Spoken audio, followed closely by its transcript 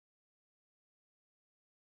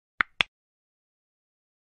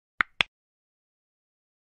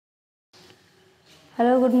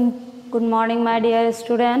Hello, good morning, my dear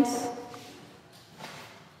students.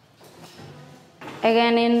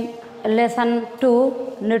 Again in lesson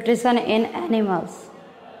 2, nutrition in animals.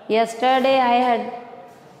 Yesterday I had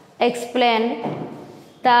explained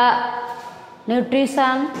the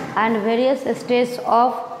nutrition and various stages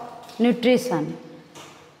of nutrition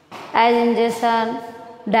as ingestion,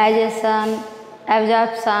 digestion,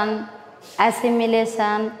 absorption,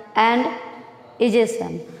 assimilation and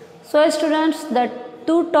egestion. So students, the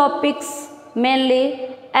two topics mainly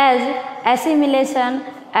as assimilation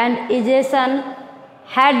and egestion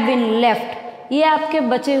had been left, ये आपके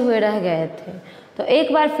बचे हुए रह गए थे। तो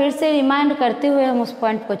एक बार फिर से रिमाइंड करते हुए हम उस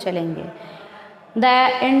पॉइंट को चलेंगे। The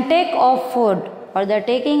intake of food or the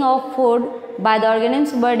taking of food by the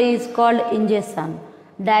organism's body is called ingestion.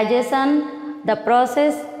 Digestion, the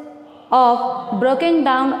process of breaking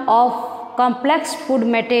down of complex food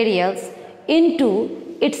materials into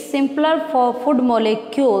its simpler food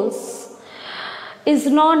molecules is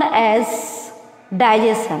known as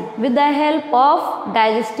digestion with the help of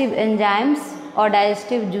digestive enzymes or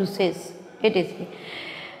digestive juices. It is.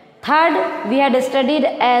 Third, we had studied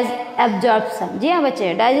as absorption. जी हाँ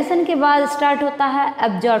बच्चे, digestion के बाद start होता है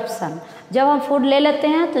absorption. जब हम food ले लेते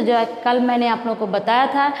हैं तो जो कल मैंने आप लोगों को बताया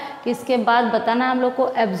था कि इसके बाद बताना हम लोग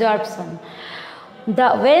को absorption.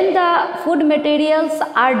 When the food materials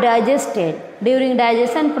are digested during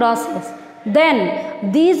digestion process,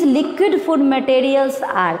 then these liquid food materials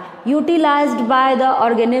are utilized by the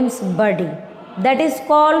organism's body. That is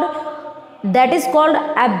called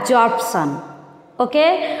absorption.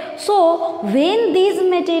 Okay, so when these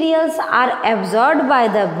materials are absorbed by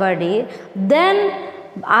the body, then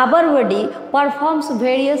our body performs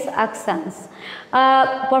various actions. Or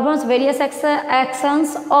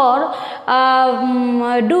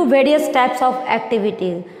do various types of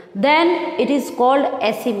activities. Then it is called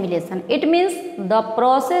assimilation. It means the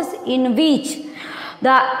process in which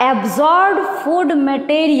the absorbed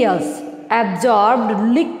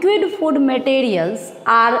liquid food materials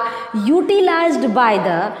are utilized by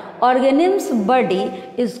the organism's body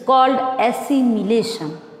is called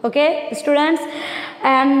assimilation. Okay, students,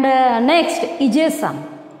 and next egestion.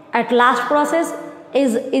 At last process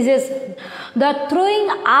is egestion, the throwing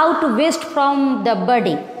out waste from the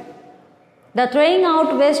body. The throwing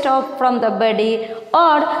out waste from the body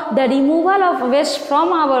or the removal of waste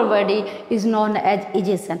from our body is known as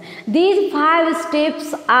egestion. These 5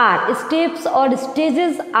 stages or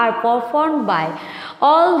stages are performed by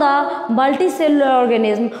all the multicellular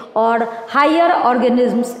organisms or higher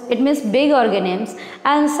organisms, it means big organisms,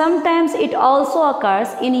 and sometimes it also occurs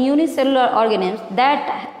in unicellular organisms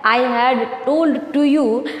that I had told to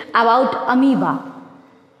you about amoeba.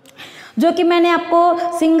 जो कि मैंने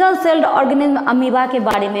आपको single celled organism amoeba के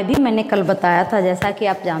बारे में भी मैंने कल बताया था, जैसा कि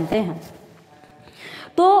आप जानते हैं।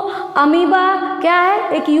 तो अमीबा क्या है?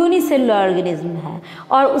 एक यूनिसेलुलर ऑर्गेनिज्म है।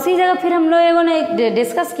 और उसी जगह फिर हम लोगों ने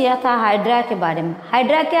डिस्कस किया था हाइड्रा के बारे में।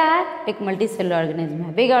 हाइड्रा क्या है? एक मल्टीसेलुलर ऑर्गेनिज्म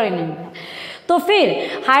है, बिग ऑर्गेनिज्म है। तो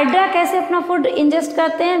फिर हाइड्रा कैसे अपना फूड इंजेस्ट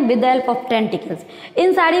करते हैं? With the help of tentacles.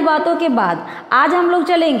 इन सारी बातों के बाद आज हम लोग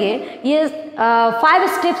चलेंगे, ये 5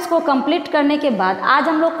 स्टेप्स को कंप्लीट करने के बाद आज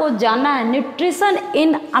हम लोग को जानना है न्यूट्रिशन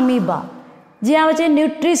इन अमीबा। जी हाँ बच्चे,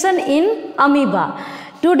 nutrition in amoeba.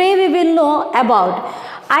 Today we will know about,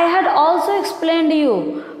 I had also explained you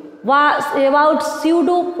about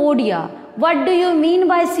pseudopodia. What do you mean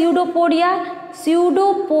by pseudopodia?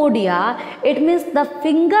 Pseudopodia, it means the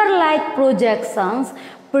finger-like projections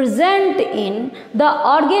present in the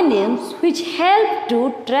organisms which help to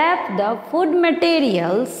trap the food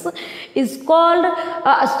materials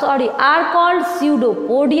are called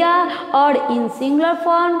pseudopodia, or in singular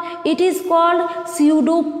form it is called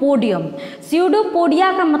pseudopodium.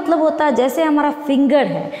 Pseudopodia का मतलब होता है जैसे हमारा finger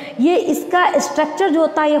है, ये इसका structure जो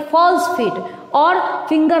होता है ये फॉल्स फिट और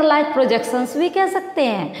फिंगर लाइक प्रोजेक्शंस भी कह सकते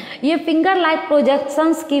हैं। ये फिंगर लाइक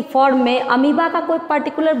प्रोजेक्शंस की फॉर्म में अमीबा का कोई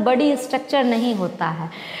पर्टिकुलर बॉडी स्ट्रक्चर नहीं होता है,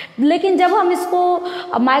 लेकिन जब हम इसको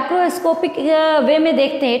माइक्रोस्कोपिक वे में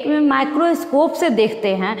देखते हैं, इसमें माइक्रोस्कोप से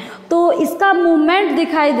देखते हैं तो इसका मूवमेंट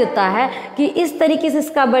दिखाई देता है कि इस तरीके से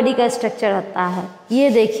इसका बॉडी का स्ट्रक्चर रहता है। ये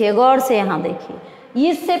देखिए, गौर से यहाँ देखिए,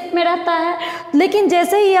 ये शेप में रहता है। लेकिन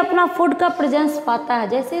जैसे ही अपना फूड का प्रेजेंस पाता है,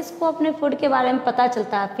 जैसे इसको अपने फूड के बारे में पता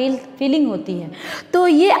चलता है, फीलिंग होती है, तो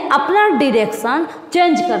ये अपना डायरेक्शन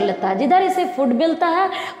चेंज कर लेता है। जिधर इसे फूड मिलता है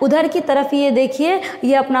उधर की तरफ ये देखिए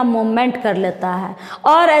ये अपना मूवमेंट कर लेता है,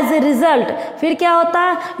 और एज ए रिजल्ट फिर क्या होता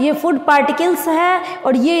है, ये फूड पार्टिकल्स है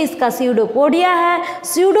और ये इसका स्यूडोपोडिया है।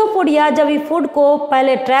 स्यूडोपोडिया जब ये फूड को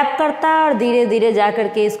पहले ट्रैप करता है और धीरे धीरे जा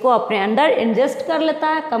करके इसको अपने अंदर इंजेस्ट कर लेता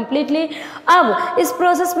है कंप्लीटली। अब इस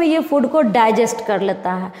प्रोसेस में ये फूड को डाइजेस्ट कर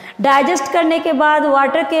लेता है। डाइजेस्ट करने के बाद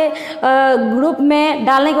वाटर के ग्रुप में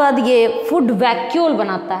डालने के बाद ये फूड वैक्यूल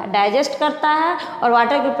बनाता है, डाइजेस्ट करता है और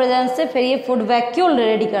वाटर के प्रेजेंस से फिर ये फूड वैक्यूल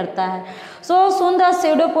रेडी करता है। So soon the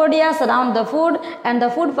pseudopodia surround the food and the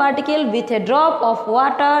food particle with a drop of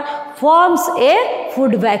water forms a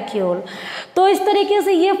food vacuole। तो इस तरीके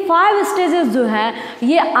से ये 5 स्टेजेस जो हैं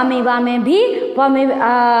ये अमीबा में भी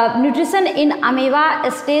न्यूट्रिशन इन अमीबा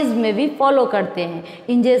स्टेज में भी फॉलो करते हैं।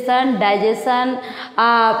 Ingestion, digestion,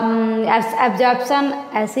 absorption,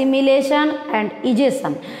 assimilation and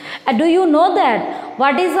egestion. Do you know that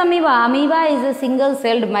what is amoeba? Amoeba is a single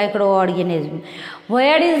celled microorganism.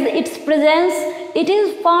 Where is its presence? It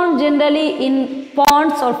is found generally in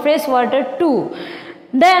ponds or fresh water too.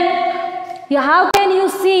 Then how can you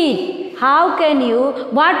see it? How can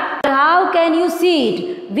you see it?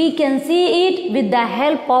 We can see it with the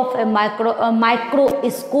help of a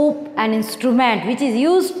microscope, an instrument which is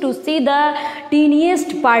used to see the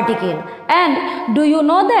tiniest particle. And do you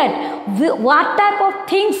know that what type of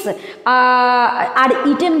things are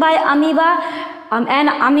eaten by amoeba? An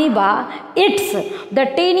amoeba eats the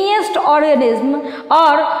tiniest organism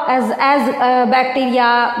or as bacteria,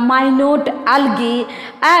 minute algae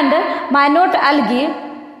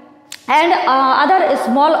and other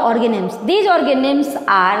small organisms. These organisms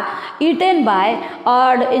are eaten by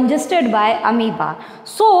or ingested by amoeba.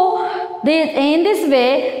 So in this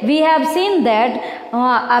way we have seen that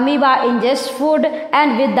amoeba ingests food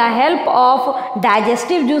and with the help of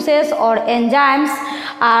digestive juices or enzymes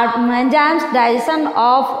digestion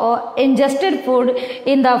of ingested food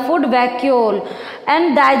in the food vacuole,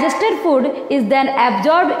 and digested food is then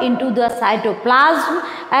absorbed into the cytoplasm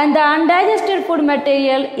and the undigested food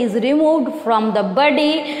material is removed from the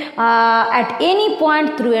body at any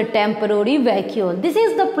point through a temporary vacuole. This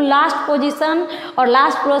is the last position or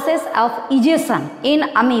last process of ingestion in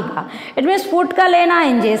amoeba. It means food का लेना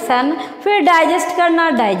ingestion, फिर digest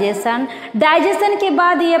करना digestion, digestion के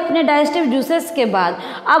बाद ये अपने digestive juices के बाद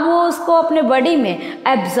अब वो उसको अपने बॉडी में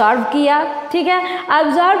एब्जॉर्ब किया, ठीक है।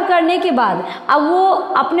 एब्जॉर्ब करने के बाद अब वो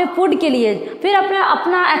अपने फूड के लिए फिर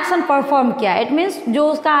अपना एक्शन परफॉर्म किया। इट मीन्स जो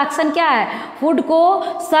उसका एक्शन क्या है, फूड को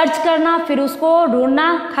सर्च करना, फिर उसको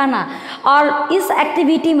ढूंढना, खाना, और इस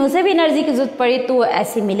एक्टिविटी में उसे भी एनर्जी की जरूरत पड़ी तो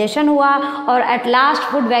एसिमिलेशन हुआ और एट लास्ट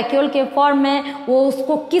फूड वैक्यूल के फॉर्म में वो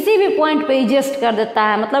उसको किसी भी पॉइंट पे इजेस्ट कर देता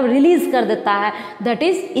है, मतलब रिलीज कर देता है, that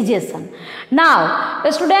is egestion.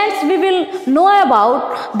 Now students we will know about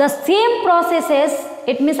the same processes.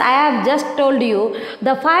 It means I have just told you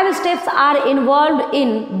the 5 steps are involved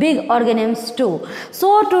in big organisms too.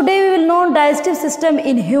 So today we will know digestive system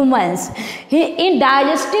in humans. In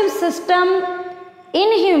digestive system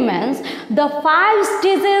in humans, the 5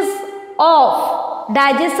 stages of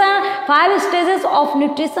digestion, 5 stages of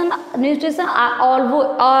nutrition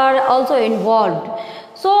are also involved.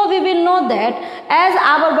 So we will know that as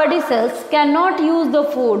our body cells cannot use the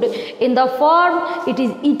food in the form it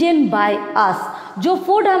is eaten by us. जो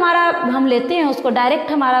food हम लेते हैं उसको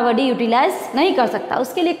direct हमारा body utilise नहीं कर सकता,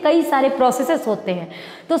 उसके लिए कई सारे प्रोसेसेस होते हैं।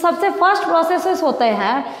 तो सबसे फर्स्ट प्रोसेसेस होते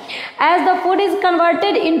हैं as the food is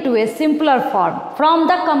converted into A simpler form from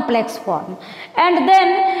the complex form and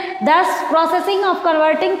then दस processing of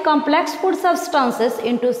converting complex food substances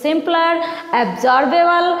into simpler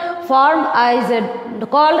absorbable form is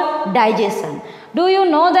called digestion. Do you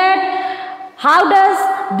know that how does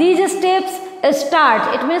these steps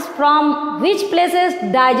start? It means from which places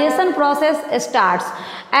digestion process starts.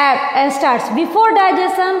 Before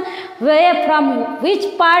digestion, where from which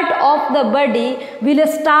part of the body will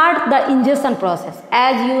start the ingestion process?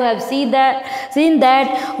 As you have seen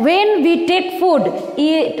that when we take food,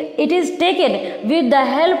 it is taken with the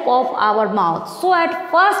help of our mouth. So at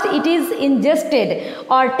first it is ingested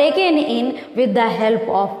or taken in with the help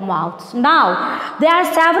of mouth. Now there are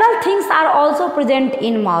several things are also present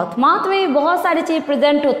in mouth. Mouth में बहुत सारी चीज़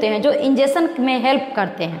present होते हैं जो injection में help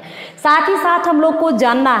करते हैं। साथ ही साथ हम लोग को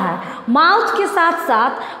जानना है माउथ के साथ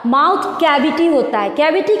साथ माउथ कैविटी होता है।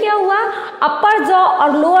 कैविटी क्या हुआ, अपर जॉ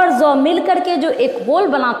और लोअर जॉ मिल करके जो एक होल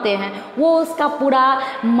बनाते हैं वो उसका पूरा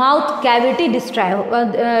माउथ कैविटी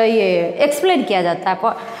ये एक्सप्लेन किया जाता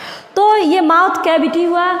है। तो ये माउथ कैविटी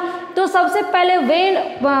हुआ। तो सबसे पहले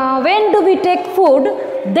when do we take food,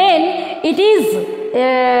 then it is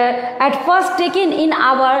at first taken in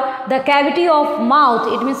the cavity of mouth.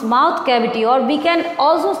 It means mouth cavity, or we can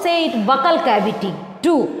also say it buccal cavity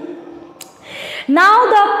too. Now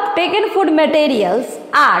the taken food materials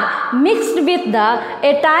are mixed with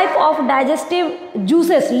a type of digestive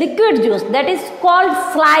juices, liquid juice, that is called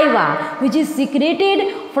saliva, which is secreted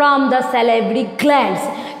from the salivary glands.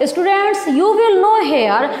 Students, you will know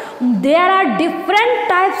here there are different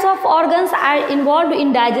types of organs are involved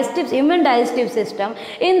in human digestive system.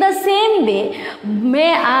 In the same way,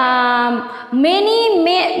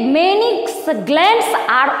 many glands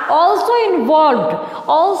are also involved,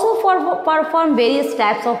 also perform various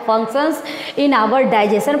types of functions in our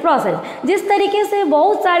digestion process. जिस तरीके से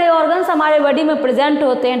बहुत सारे organs हमारे body में present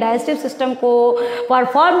होते हैं digestive system को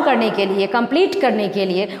परफॉर्म करने के लिए, कंप्लीट करने के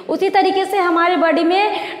लिए, उसी तरीके से हमारे बॉडी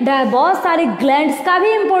में बहुत सारे ग्लैंड्स का भी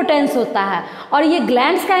इम्पोर्टेंस होता है. और ये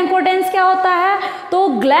ग्लैंड्स का इम्पोर्टेंस क्या होता है? तो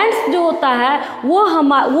ग्लैंड्स जो होता है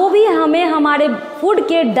वो भी हमें हमारे फूड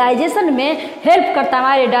के डाइजेशन में हेल्प करता है,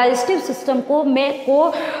 हमारे डाइजेस्टिव सिस्टम को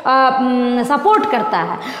सपोर्ट करता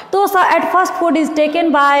है. तो at first food is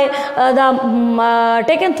taken by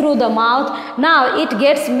taken through the mouth. Now it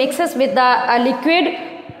gets mixes with the liquid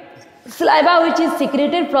saliva which is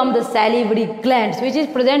secreted from the salivary glands which is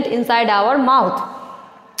present inside our mouth.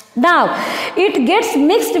 Now it gets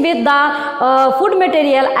mixed with the food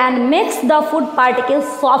material and makes the food particles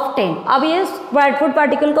soften. अब ये food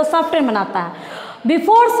particle को soften बनाता है.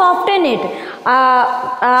 Before soften it,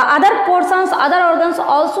 other portions, other organs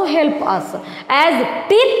also help us as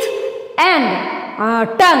teeth and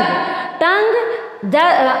tongue. Tongue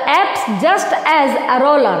acts just as a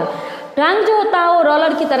roller. टंग जो होता है वो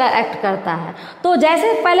roller की तरह एक्ट करता है. तो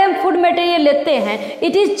जैसे पहले हम फूड मटेरियल लेते हैं,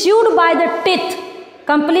 it is chewed by the teeth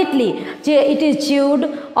completely. It is chewed,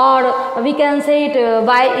 or we can say it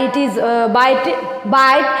bite,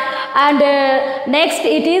 and next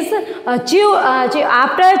it is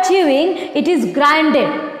after chewing it is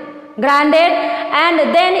grinded, and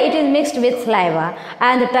then it is mixed with saliva,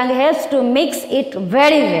 and the tongue helps to mix it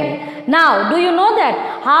very well. Now, do you know that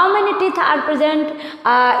how many teeth are present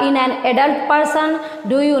in an adult person?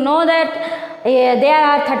 Do you know that there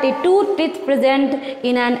are 32 teeth present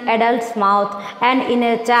in an adult's mouth, and in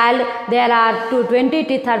a child there are 20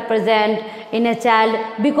 teeth are present in a child.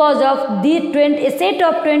 Because of the a set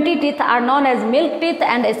of 20 teeth are known as milk teeth,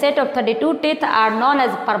 and a set of 32 teeth are known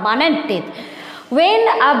as permanent teeth. When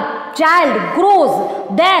a child grows,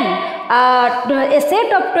 then a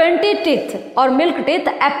set of 20 teeth or milk teeth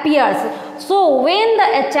appears. So when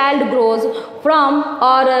a child grows from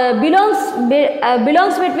or belongs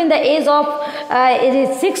between the age of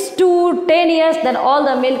 6 to 10 years, then all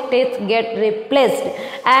the milk teeth get replaced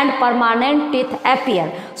and permanent teeth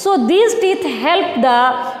appear. So these teeth help the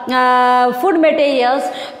food materials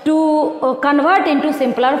to convert into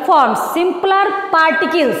simpler forms, simpler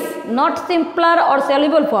particles, not simpler or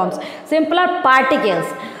soluble forms, simpler particles.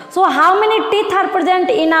 So how many teeth are present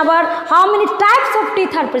in how many types of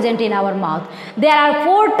teeth are present in our mouth? There are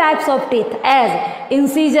 4 types of teeth as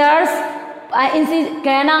incisors,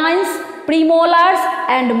 canines, premolars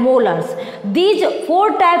and molars. These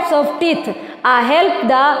 4 types of teeth help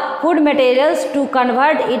the food materials to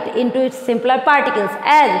convert it into its simpler particles,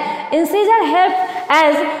 as incisor help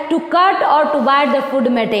as to cut or to bite the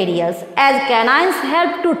food materials, as canines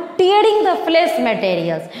help to tearing the flesh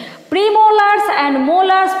materials. Premolars and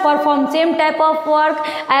molars perform same type of work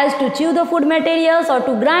as to chew the food materials or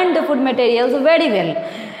to grind the food materials very well.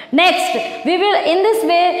 Next, we will, in this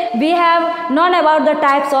way, we have known about the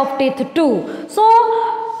types of teeth too. So,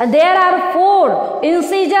 there are 4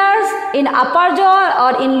 incisors in upper jaw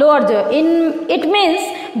or in lower jaw. It means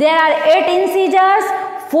there are 8 incisors,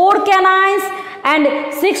 4 canines, and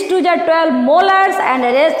 6 to 12 molars, and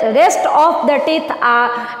rest of the teeth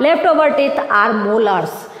leftover teeth are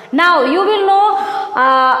molars. Now you will know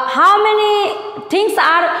how many things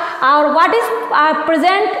are or what is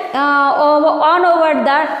present on over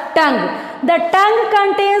the tongue. The tongue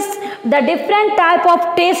contains the different type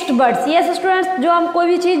of taste buds. Yes students, जो हम कोई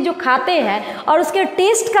भी चीज़ जो खाते हैं और उसके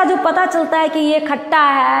test का जो पता चलता है कि ये खट्टा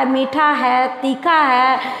है, मीठा है, तीखा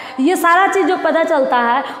है, ये सारा चीज़ जो पता चलता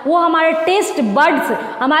है वो हमारे टेस्ट बड्स,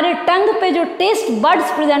 हमारे टंग पे जो टेस्ट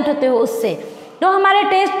बड्स प्रेजेंट होते हैं उससे. तो हमारे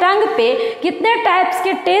टेस्ट टंग पे कितने टाइप्स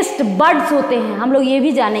के टेस्ट बड्स होते हैं हम लोग ये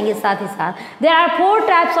भी जानेंगे साथ ही साथ. There are 4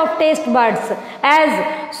 types of taste buds as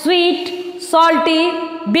sweet, salty,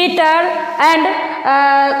 bitter and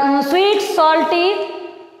sweet, salty,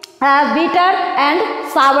 bitter and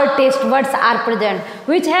sour taste buds are present,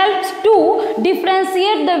 which helps to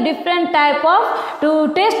differentiate the different type of,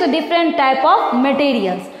 to taste the different type of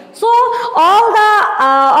materials. So all the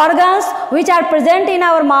organs which are present in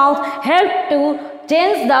our mouth help to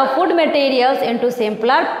change the food materials into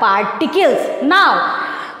simpler particles. Now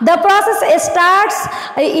the process starts.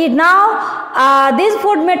 Now these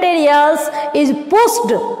food materials is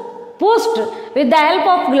pushed pushed with the help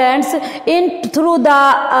of glands in through the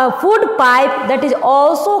food pipe, that is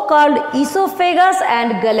also called esophagus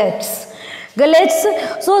and gallets.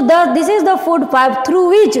 So this is the food pipe through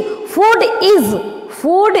which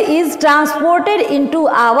food is transported into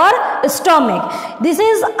our stomach. This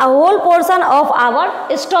is a whole portion of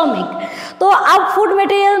our stomach. तो अब food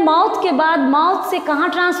material mouth के बाद mouth से कहाँ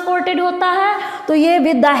transported होता है, तो ये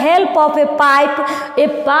with the help of A pipe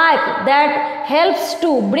that helps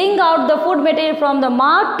to bring out the food material from the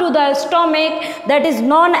mouth to the stomach, that is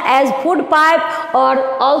known as food pipe और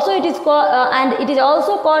also it is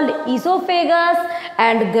also called oesophagus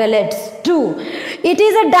and गलेट्स to. It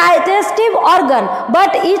is a digestive organ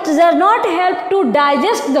but it does not help to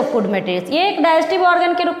digest the food material. ये एक digestive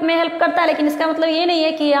organ के रूप में help करता है, लेकिन इसका मतलब ये नहीं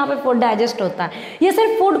है कि यहाँ पे फूड डाइजेस्ट होता है. ये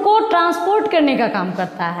सिर्फ फूड को ट्रांसपोर्ट करने का काम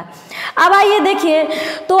करता है. अब आइए देखिए,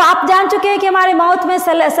 तो आप जान चुके हैं कि हमारे माउथ में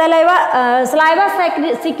सलाइवा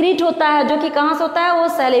सीक्रेट होता है, जो कि कहाँ से होता है, वो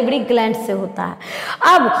सैलिवरी ग्लैंड से होता है.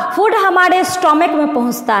 अब फूड हमारे स्टोमक में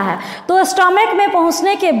पहुँचता है, तो स्टोमक में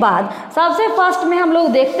पहुँचने के बाद सबसे फर्स्ट में हम लोग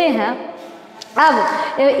देखते हैं,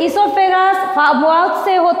 अब इसोफेगस माउथ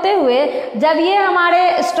से होते हुए जब ये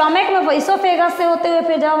हमारे स्टोमक में, इसोफेगस से होते हुए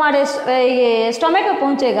फिर जब हमारे ये स्टोमक में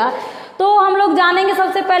पहुँचेगा, तो हम लोग जानेंगे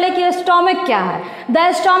सबसे पहले कि स्टोमक क्या है.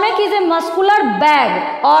 The stomach is a muscular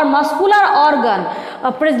bag और muscular organ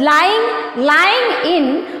lying in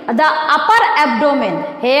the upper abdomen.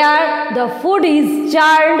 Here the food is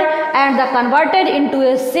churned and converted into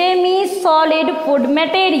a semi-solid food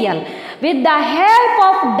material with the help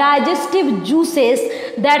of digestive juices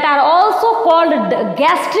that are also called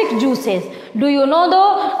gastric juices. Do you know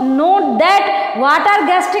that what are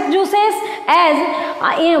gastric juices? As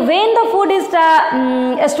when the food is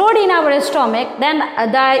stored in our stomach, then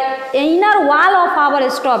the inner wall of our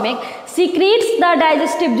stomach secretes the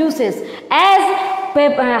digestive juices as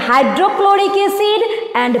hydrochloric acid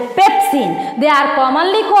and pepsin. They are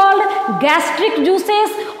commonly called gastric juices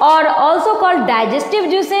or also called digestive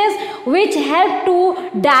juices, which help to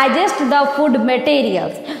digest the food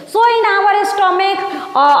materials. So in our stomach,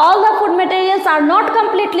 all the food materials are not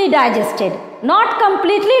completely digested.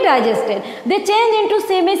 They change into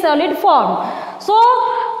semi-solid form. So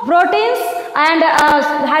proteins and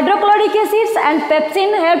hydrochloric acids and pepsin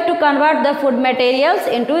help to convert the food materials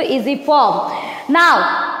into easy form. Now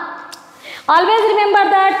always remember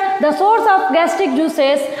that the source of gastric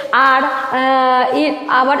juices are in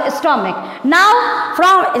our stomach. Now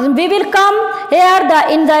we will come here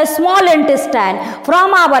in the small intestine.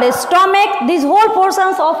 From our stomach, these whole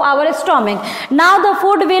portions of our stomach, now the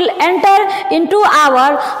food will enter into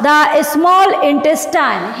the small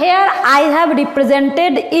intestine. Here I have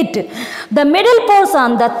represented it. The middle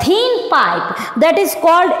portion, the thin pipe, that is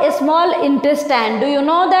called a small intestine. Do you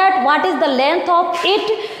know that what is the length of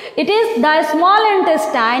it? It is the small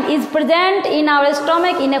intestine is present in our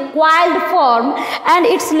stomach in a coiled form, and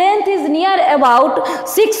its length is near about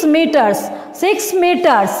 6 meters.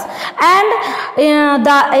 And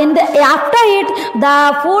after it, the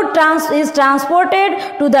food is transported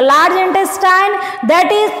to the large intestine,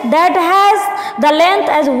 that has the length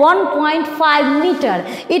as 1.5 meter.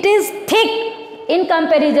 It is thick in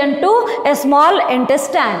comparison to a small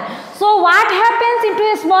intestine. So what happens into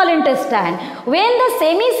a small intestine? When the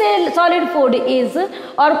semi-solid food is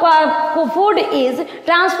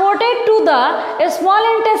transported to the small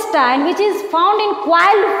intestine, which is found in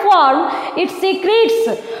coiled form, it secretes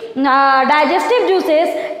digestive juices,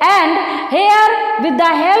 and here with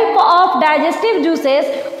the help of digestive juices,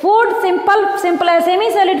 simple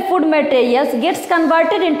semi-solid food materials gets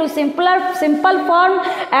converted into simple form,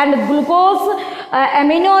 and glucose,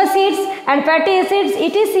 amino acids and fatty acids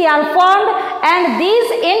etc. are formed, and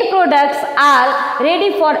these end products are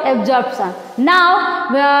ready for absorption. Now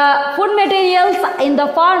food materials in the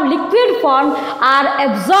liquid form are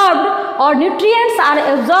absorbed, or nutrients are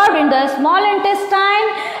absorbed in the small intestine,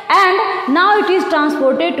 and now it is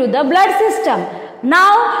transported to the blood system.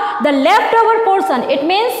 Now the leftover portion, it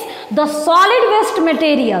means the solid waste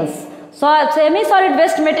materials. So semi-solid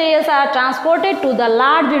waste materials are transported to the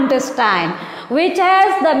large intestine, which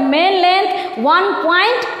has the main length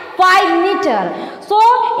 1.5 meter. So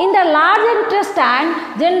in the large intestine,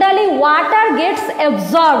 generally water gets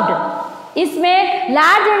absorbed. इसमें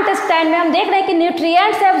large intestine में हम देख रहे हैं कि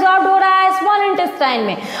nutrients absorb हो रहा है स्मॉल इंटेस्टाइन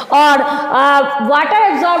में, और वाटर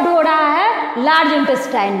एब्जॉर्ब हो रहा है लार्ज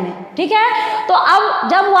इंटेस्टाइन में. ठीक है, तो अब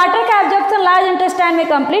जब वाटर का एब्जॉर्प्शन लार्ज इंटेस्टाइन में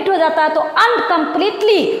कंप्लीट हो जाता है, तो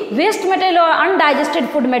अनकम्प्लीटली वेस्ट मटेरियल और अनडाइजेस्टेड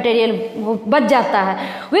फूड मटेरियल बच जाता है,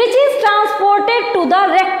 which is transported to the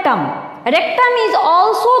rectum. Rectum is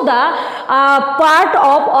also the part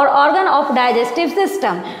of or organ of digestive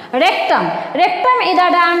system. Rectum is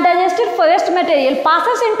the undigested waste material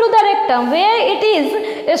passes into the rectum where it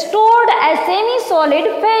is stored as semi-solid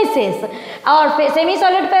feces or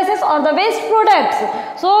the waste products.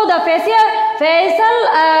 So the facial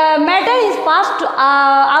matter is passed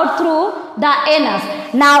out through the anus.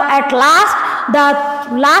 Now at last, the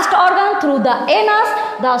last organ, through the anus,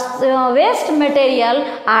 the waste material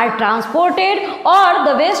are transported or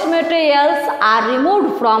the waste materials are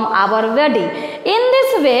removed from our body. In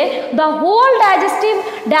this way, the whole digestive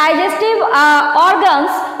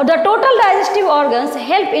organs, the total digestive organs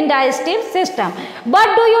help in digestive system.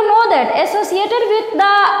 But do you know that associated with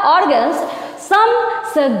the organs, some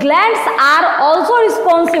glands are also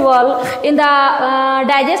responsible in the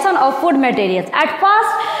digestion of food materials. At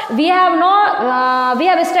first, we have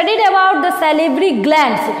studied about the salivary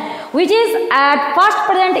glands, which is at first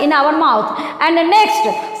present in our mouth, and next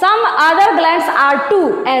some other glands are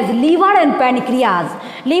too, as liver and pancreas.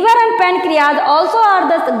 Liver and pancreas also are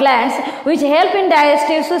the glands which help in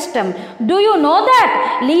digestive system. Do you know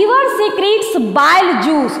that liver secretes bile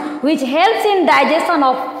juice which helps in digestion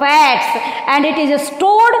of fats, and it is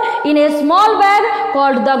stored in a small bag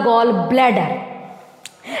called the gallbladder.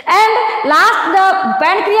 And last, the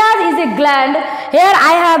pancreas is a gland. Here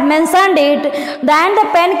I have mentioned it. Then the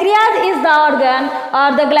pancreas is the organ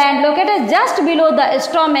or the gland located just below the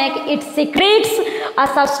stomach. It secretes a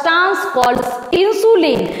substance called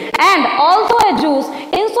insulin and also a juice.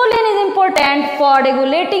 Insulin is important for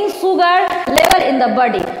regulating sugar level in the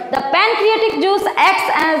body. The pancreatic juice acts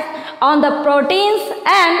as on the proteins,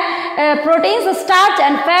 starch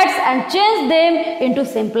and fats, and change them into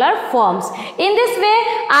simpler forms. In this way,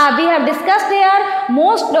 we have discussed here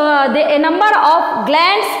a number of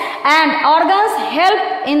glands and organs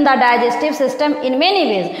help in the digestive system in many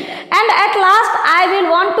ways. And at last, I will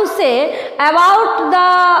want to say about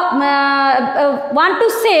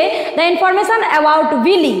the information about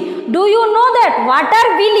villi. Do you know that what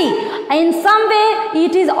are villi? In some way,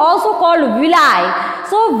 it is also called villi.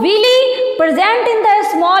 So villi present in the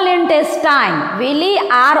small intestine. Villi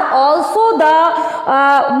are also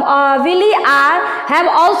have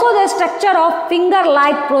also the structure of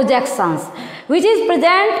finger-like projections, which is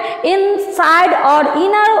present inside or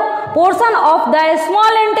inner portion of the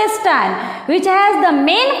small intestine, which has the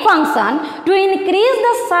main function to increase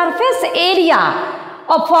the surface area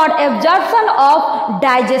for absorption of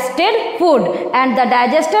digested food, and the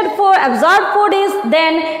absorbed food is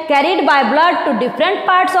then carried by blood to different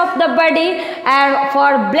parts of the body and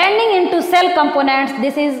for blending into cell components.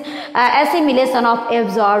 This is assimilation of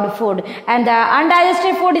absorbed food, and the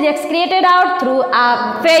undigested food is excreted out through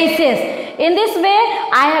feces. In this way,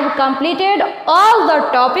 I have completed all the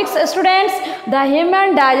topics, students, the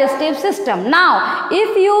human digestive system. Now,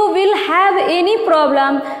 if you will have any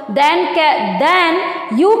problem, then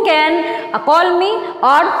you can call me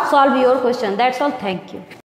or solve your question. That's all. Thank you.